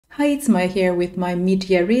Hi, it's Maya here with my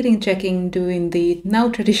mid-year reading checking, doing the now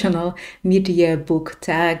traditional mid-year book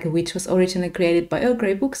tag, which was originally created by Earl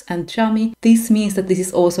Grey Books and Chami. This means that this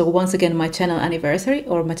is also once again my channel anniversary,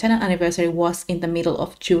 or my channel anniversary was in the middle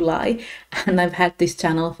of July, and I've had this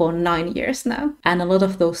channel for 9 years now. And a lot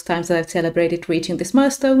of those times that I've celebrated reaching this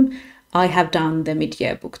milestone, I have done the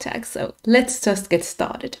mid-year book tag, so let's just get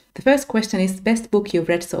started. The first question is best book you've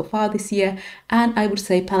read so far this year, and I would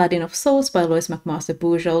say Paladin of Souls by Lois McMaster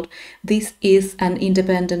Bujold. This is an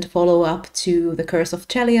independent follow-up to The Curse of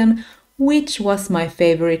Chalion, which was my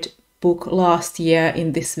favorite book last year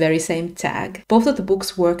in this very same tag. Both of the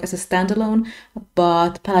books work as a standalone,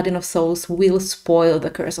 but Paladin of Souls will spoil The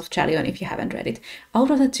Curse of Chalion if you haven't read it. Out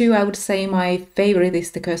of the two, I would say my favorite is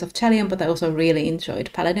The Curse of Chalion, but I also really enjoyed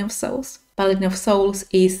Paladin of Souls. Paladin of Souls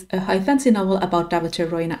is a high fantasy novel about Dowager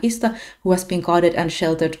Rowena Ista, who has been guarded and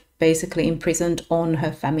sheltered, basically imprisoned on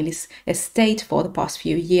her family's estate for the past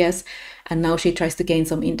few years, and now she tries to gain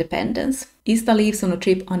some independence. Ista leaves on a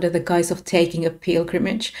trip under the guise of taking a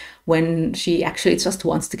pilgrimage when she actually just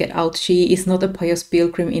wants to get out. She is not a pious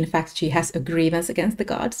pilgrim, in fact she has a grievance against the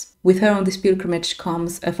gods. With her on this pilgrimage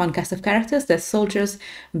comes a fun cast of characters. There's soldiers,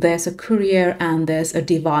 there's a courier, and there's a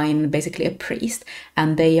divine, basically a priest,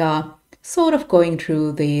 and they are sort of going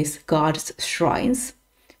through these gods' shrines.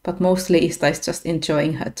 But mostly Ista is just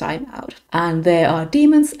enjoying her time out. And there are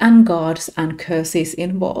demons and gods and curses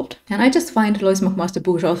involved. And I just find Lois McMaster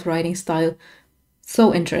Bujold's writing style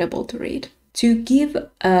so enjoyable to read. To give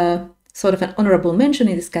a sort of an honorable mention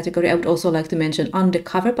in this category, I would also like to mention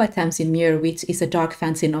Undercover by Tamsyn Muir, which is a dark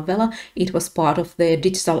fantasy novella. It was part of the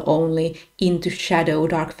digital-only Into Shadow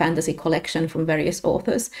dark fantasy collection from various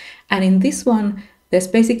authors. And in this one, there's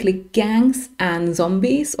basically gangs and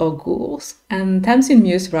zombies or ghouls. And Tamsyn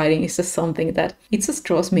Muir's writing is just something that it just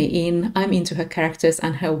draws me in. I'm into her characters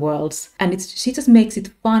and her worlds. And she just makes it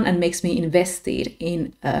fun and makes me invested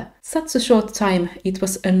in such a short time. It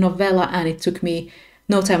was a novella and it took me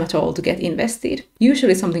no time at all to get invested.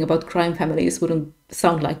 Usually something about crime families wouldn't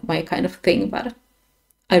sound like my kind of thing, but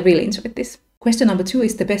I really enjoyed this. Question number 2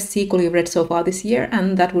 is the best sequel you've read so far this year,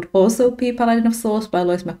 and that would also be Paladin of Souls by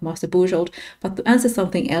Lois McMaster Bujold. But to answer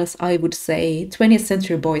something else, I would say 20th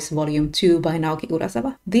Century Boys Volume 2 by Naoki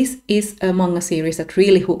Urasawa. This is a manga series that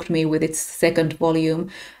really hooked me with its second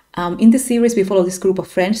volume. In this series, we follow this group of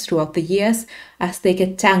friends throughout the years as they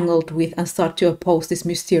get tangled with and start to oppose this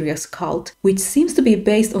mysterious cult, which seems to be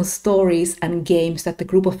based on stories and games that the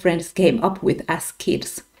group of friends came up with as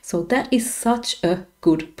kids. So that is such a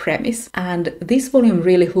good premise. And this volume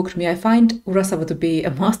really hooked me. I find Urasawa to be a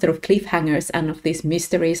master of cliffhangers and of these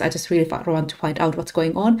mysteries. I just really want to find out what's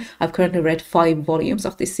going on. I've currently read 5 volumes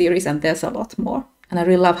of this series and there's a lot more. And I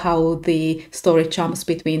really love how the story jumps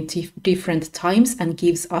between different times and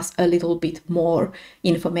gives us a little bit more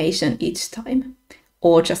information each time.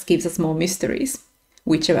 Or just gives us more mysteries,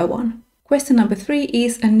 whichever one. Question number 3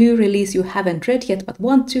 is a new release you haven't read yet but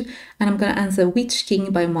want to, and I'm going to answer Witch King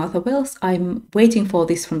by Martha Wells. I'm waiting for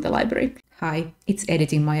this from the library. Hi, it's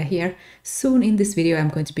Editing Maya here. Soon in this video I'm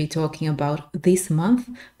going to be talking about this month,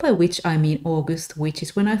 by which I mean August, which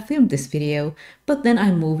is when I filmed this video, but then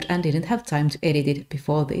I moved and didn't have time to edit it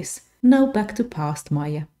before this. Now back to past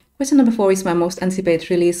Maya. Question number 4 is my most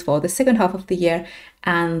anticipated release for the second half of the year,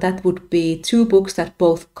 and that would be 2 books that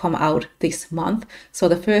both come out this month. So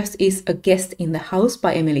the first is A Guest in the House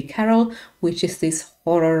by Emily Carroll, which is this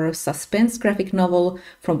horror suspense graphic novel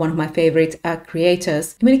from one of my favorite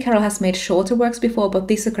creators. Emily Carroll has made shorter works before, but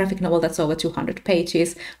this is a graphic novel that's over 200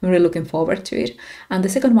 pages. I'm really looking forward to it. And the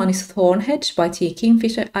second one is Thornhedge by T.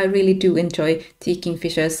 Kingfisher. I really do enjoy T.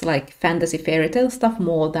 Kingfisher's like fantasy fairy tale stuff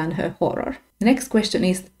more than her horror. The next question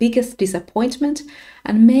is biggest disappointment,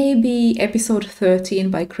 and maybe episode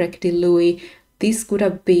 13 by Craig DeLuey. This could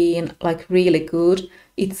have been like really good.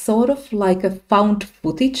 It's sort of like a found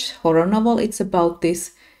footage horror novel. It's about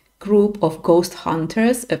this group of ghost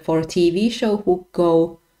hunters for a TV show who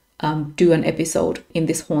go do an episode in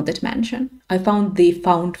this haunted mansion. I found the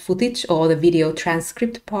found footage or the video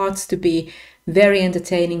transcript parts to be very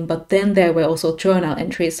entertaining, but then there were also journal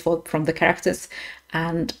entries from the characters,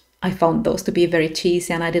 and I found those to be very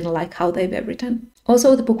cheesy and I didn't like how they were written.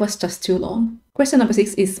 Also, the book was just too long. Question number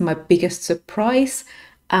 6 is my biggest surprise,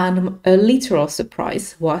 and a literal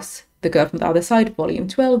surprise was The Girl from the Other Side, Volume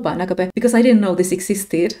 12 by Nagabe, because I didn't know this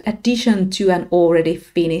existed. Addition to an already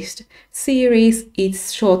finished series,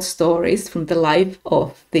 it's short stories from the life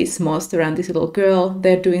of this monster and this little girl.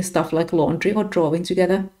 They're doing stuff like laundry or drawing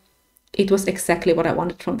together. It was exactly what I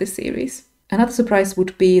wanted from this series. Another surprise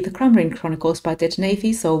would be The Crime Ring Chronicles by Ted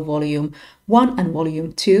Nafee, so Volume 1 and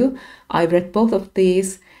Volume 2. I read both of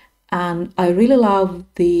these And I really love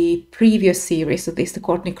the previous series of this, the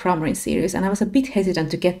Courtney Crumrin series, and I was a bit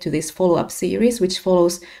hesitant to get to this follow-up series, which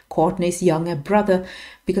follows Courtney's younger brother,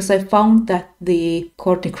 because I found that the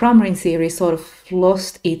Courtney Crumrin series sort of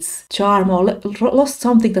lost its charm, or lost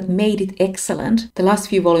something that made it excellent. The last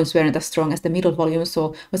few volumes weren't as strong as the middle volumes,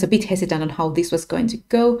 so I was a bit hesitant on how this was going to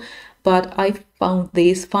go. But I found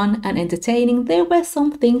these fun and entertaining. There were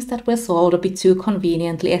some things that were solved a bit too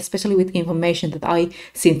conveniently, especially with information that I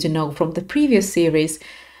seem to know from the previous series,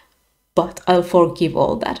 but I'll forgive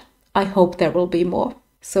all that. I hope there will be more.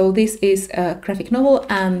 So this is a graphic novel,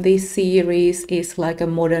 and this series is like a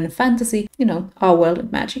modern fantasy, you know, our world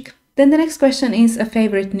of magic. Then the next question is a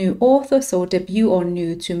favorite new author, so debut or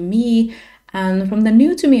new to me. And from the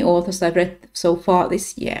new to me authors I've read so far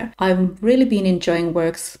this year, I've really been enjoying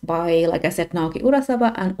works by, like I said, Naoki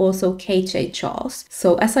Urasawa and also K.J. Charles.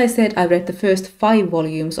 So as I said, I read the first 5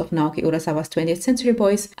 volumes of Naoki Urasawa's 20th Century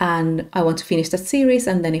Boys, and I want to finish that series,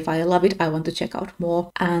 and then if I love it, I want to check out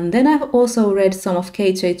more. And then I've also read some of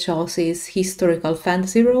K.J. Charles's historical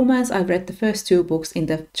fantasy romance. I've read the first 2 books in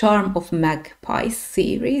the Charm of Magpies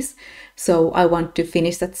series. So I want to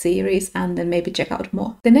finish that series and then maybe check out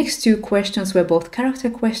more. The next 2 questions were both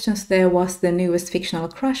character questions. There was the newest fictional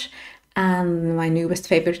crush and my newest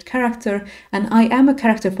favorite character. And I am a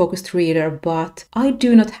character-focused reader, but I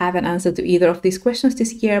do not have an answer to either of these questions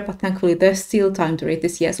this year, but thankfully there's still time to read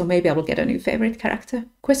this year, so maybe I will get a new favorite character.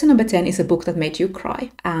 Question number 10 is a book that made you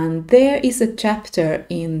cry. And there is a chapter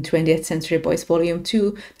in 20th Century Boys Volume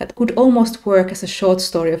 2 that could almost work as a short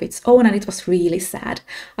story of its own, and it was really sad.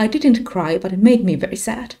 I didn't cry, but it made me very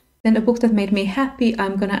sad. Then a book that made me happy,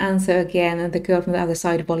 I'm gonna answer again The Girl from the Other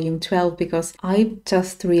Side, Volume 12, because I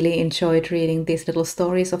just really enjoyed reading these little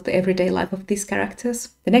stories of the everyday life of these characters.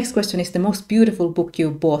 The next question is the most beautiful book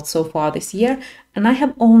you bought so far this year, and I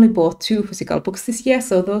have only bought 2 physical books this year,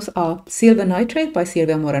 so those are Silver Nitrate by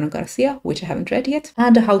Silvia Moreno Garcia, which I haven't read yet,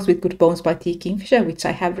 and A House with Good Bones by T. Kingfisher, which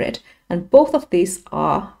I have read. And both of these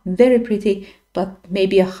are very pretty, but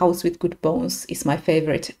maybe A House with Good Bones is my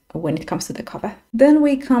favorite when it comes to the cover. Then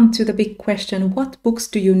we come to the big question, what books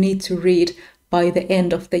do you need to read by the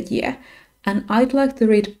end of the year? And I'd like to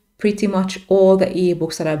read pretty much all the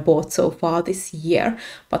ebooks that I bought so far this year,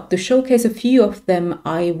 but to showcase a few of them,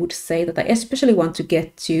 I would say that I especially want to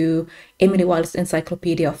get to Emily Wilde's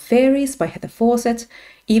Encyclopedia of Fairies by Heather Fawcett,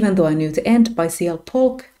 Even Though I Knew the End by C.L.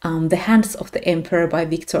 Polk, The Hands of the Emperor by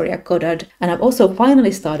Victoria Goddard, and I've also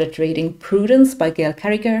finally started reading Prudence by Gail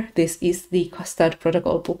Carriger. This is the Custard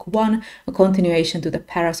Protocol Book 1, a continuation to the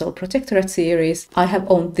Parasol Protectorate series. I have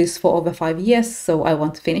owned this for over 5 years, so I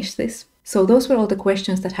want to finish this. So those were all the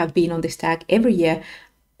questions that have been on this tag every year.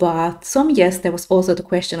 But yes, there was also the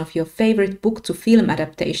question of your favorite book to film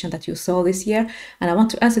adaptation that you saw this year. And I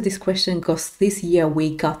want to answer this question because this year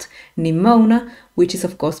we got Nimona, which is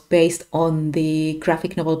of course based on the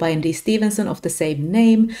graphic novel by N.D. Stevenson of the same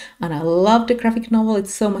name. And I love the graphic novel,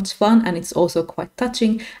 it's so much fun and it's also quite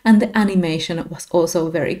touching. And the animation was also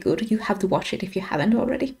very good. You have to watch it if you haven't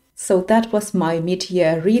already. So that was my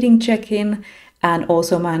mid-year reading check-in. And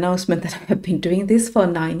also my announcement that I have been doing this for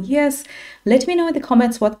 9 years. Let me know in the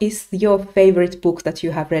comments what is your favorite book that you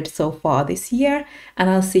have read so far this year, and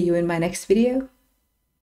I'll see you in my next video.